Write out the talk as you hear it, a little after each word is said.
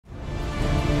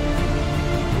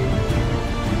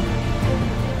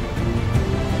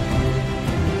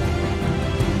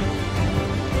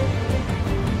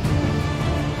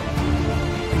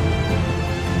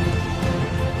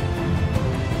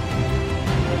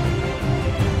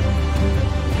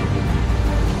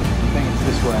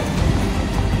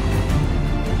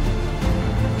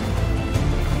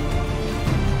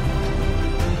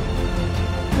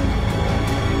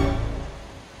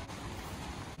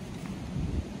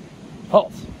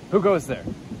Halt! Who goes there?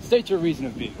 State your reason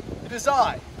of being. It is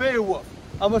I, Beowulf.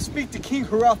 I must speak to King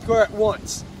Hrothger at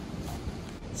once.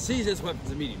 Seize his weapons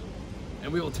immediately,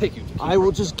 and we will take you to King I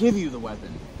will Hrothgar. just give you the weapon.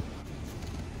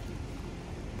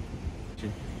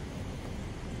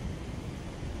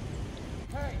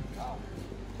 Hey, come.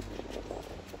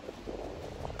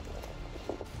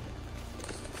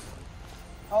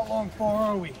 How long for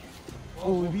are we?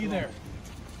 Will we be there?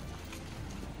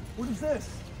 What is this?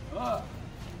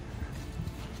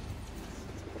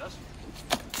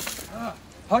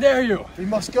 How dare you? We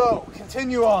must go.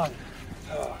 Continue on.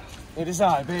 It is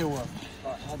I, Beowulf.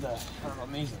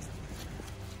 Amazing.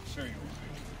 Sure you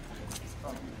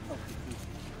are.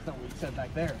 That's not what you said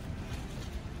back there.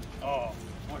 Oh,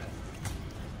 whatever.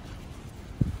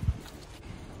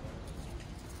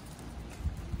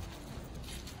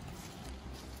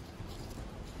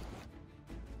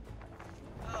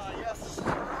 Yes. It's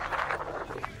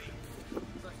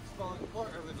like it's falling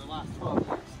apart over the last 12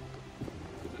 years.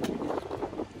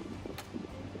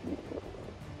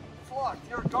 It's locked.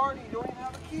 You're a guardian. You don't even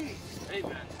have a key. Hey,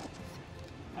 man.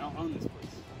 I don't own this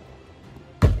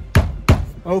place.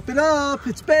 Open up.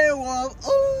 It's Beowulf.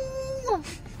 Oh!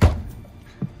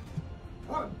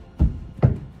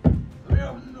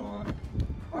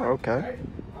 Okay.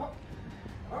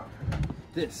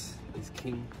 This is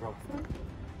King Hrothgar.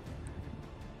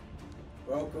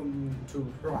 Welcome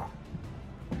to Hrothgar.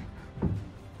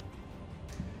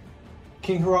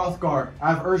 King Hrothgar,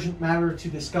 I have urgent matter to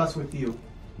discuss with you.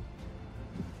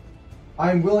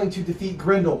 I am willing to defeat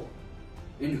Grendel.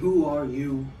 And who are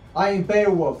you? I am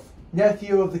Beowulf,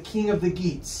 nephew of the King of the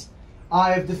Geats.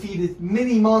 I have defeated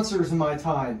many monsters in my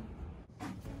time.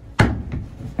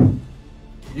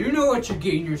 You know what you're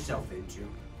getting yourself into.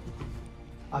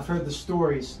 I've heard the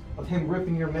stories of him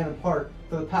ripping your men apart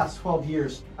for the past 12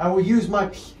 years. I will use my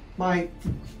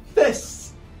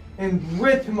fists and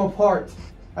rip him apart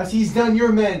as he's done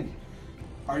your men.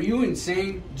 Are you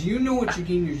insane? Do you know what you're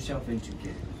getting yourself into,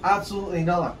 kid? Absolutely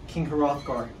not, King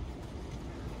Hrothgar.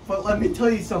 But let me tell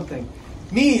you something.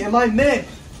 Me and my men.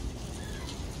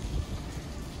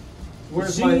 It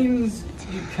seems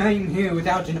you came here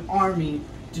without an army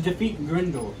to defeat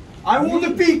Grendel. I will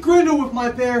defeat Grendel with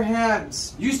my bare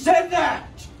hands. You said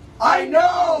that! I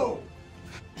know!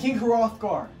 King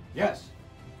Hrothgar, Yes.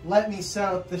 let me set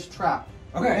up this trap.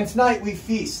 Okay. And tonight we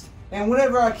feast. And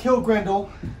whenever I kill Grendel,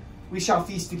 we shall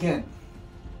feast again.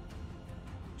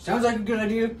 Sounds like a good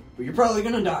idea, but you're probably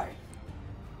gonna die.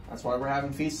 That's why we're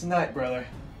having feast tonight, brother.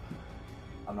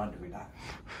 I'm not doing that.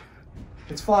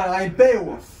 It's fine, I am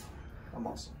Beowulf. I'm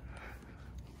awesome.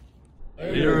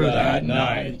 Later that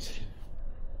night.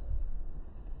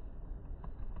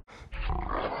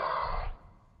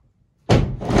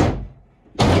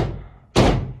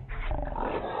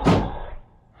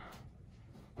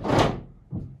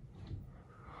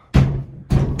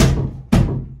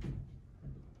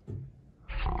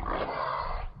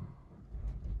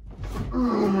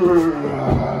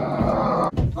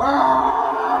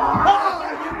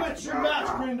 You bet your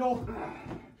match, Grendel.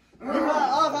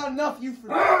 I've had enough of you for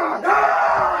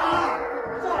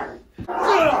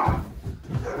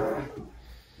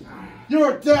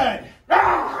You're dead.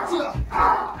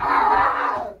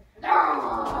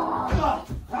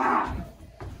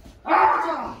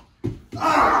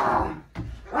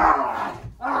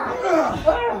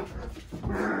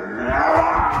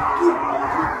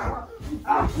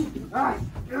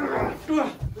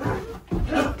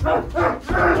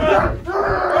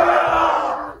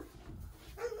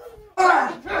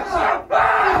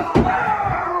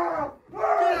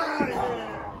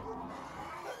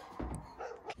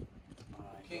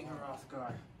 King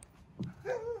Hrothgar,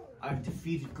 I've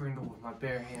defeated Grendel with my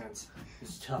bare hands.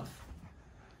 It's tough.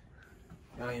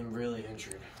 I am really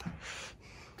injured.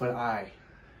 But I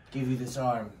give you this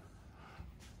arm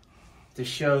to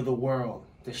show the world,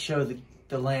 to show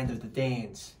the land of the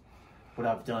Danes what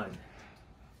I've done.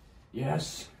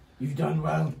 Yes, you've done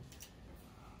well.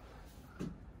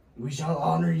 We shall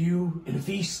honor you in a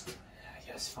feast.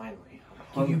 Yes, finally.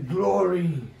 Give you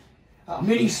glory.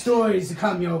 Many stories to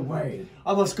come your way.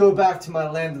 I must go back to my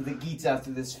land of the Geats after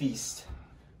this feast.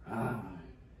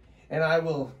 And I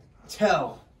will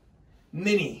tell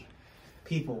many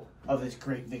people of this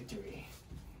great victory.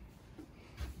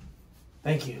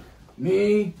 Thank you.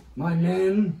 Me, my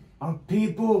men, our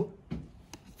people,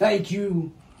 thank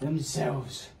you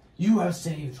themselves. You have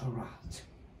saved Herat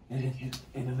and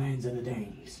the lands of the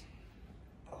Danes.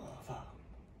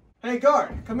 Hey,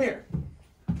 guard, come here.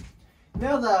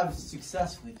 Now that I've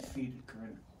successfully defeated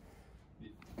Grendel,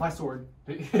 my sword.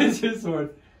 It's his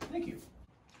sword. Thank you.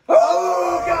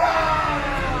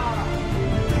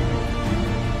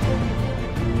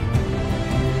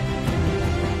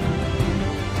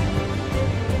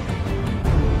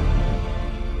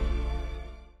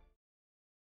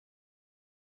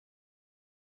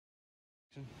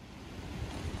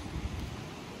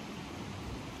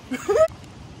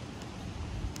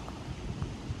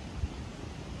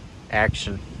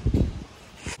 Action.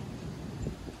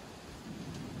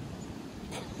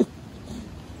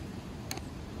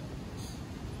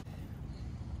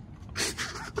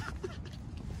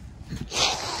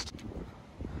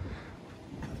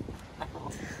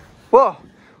 Whoa!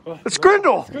 It's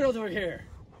Grendel! Grendel's over here.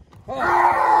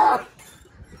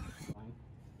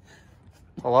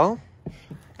 Hello?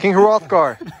 King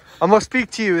Hrothgar, I must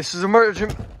speak to you. This is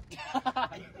emergent.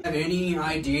 Have any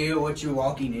idea what you're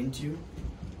walking into?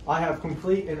 I have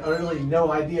complete and utterly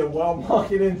no idea what I'm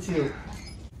walking into.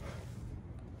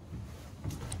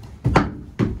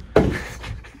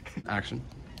 Action.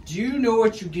 Do you know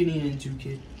what you're getting into,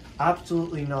 kid?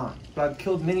 Absolutely not. But I've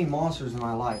killed many monsters in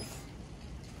my life.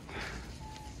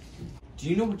 Do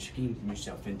you know what you're getting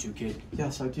yourself into, kid?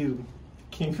 Yes, I do.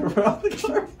 King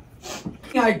Hrothgar.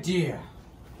 Any idea?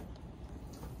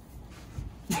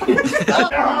 Let's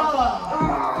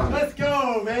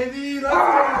go, baby. Let's go.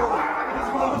 This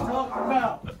is what I'm talking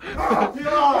about.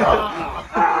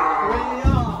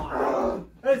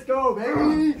 Let's go,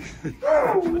 baby.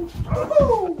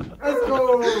 Let's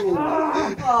go.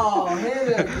 Oh, hit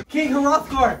it. King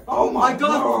Hrothgar. Oh my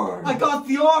I got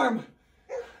the arm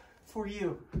for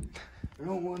you. I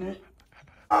don't want it.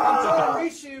 I'm trying to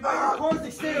reach you, but your car's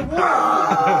extended warm.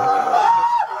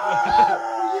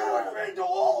 You were Grendel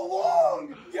all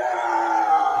along! Yeah!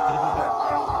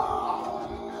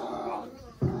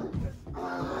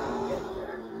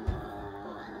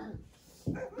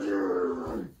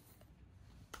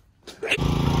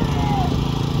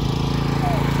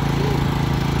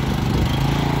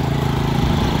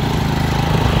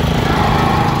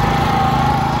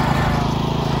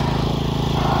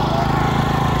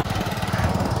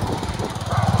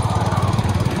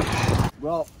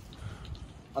 Well,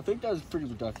 I think that was pretty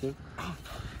productive.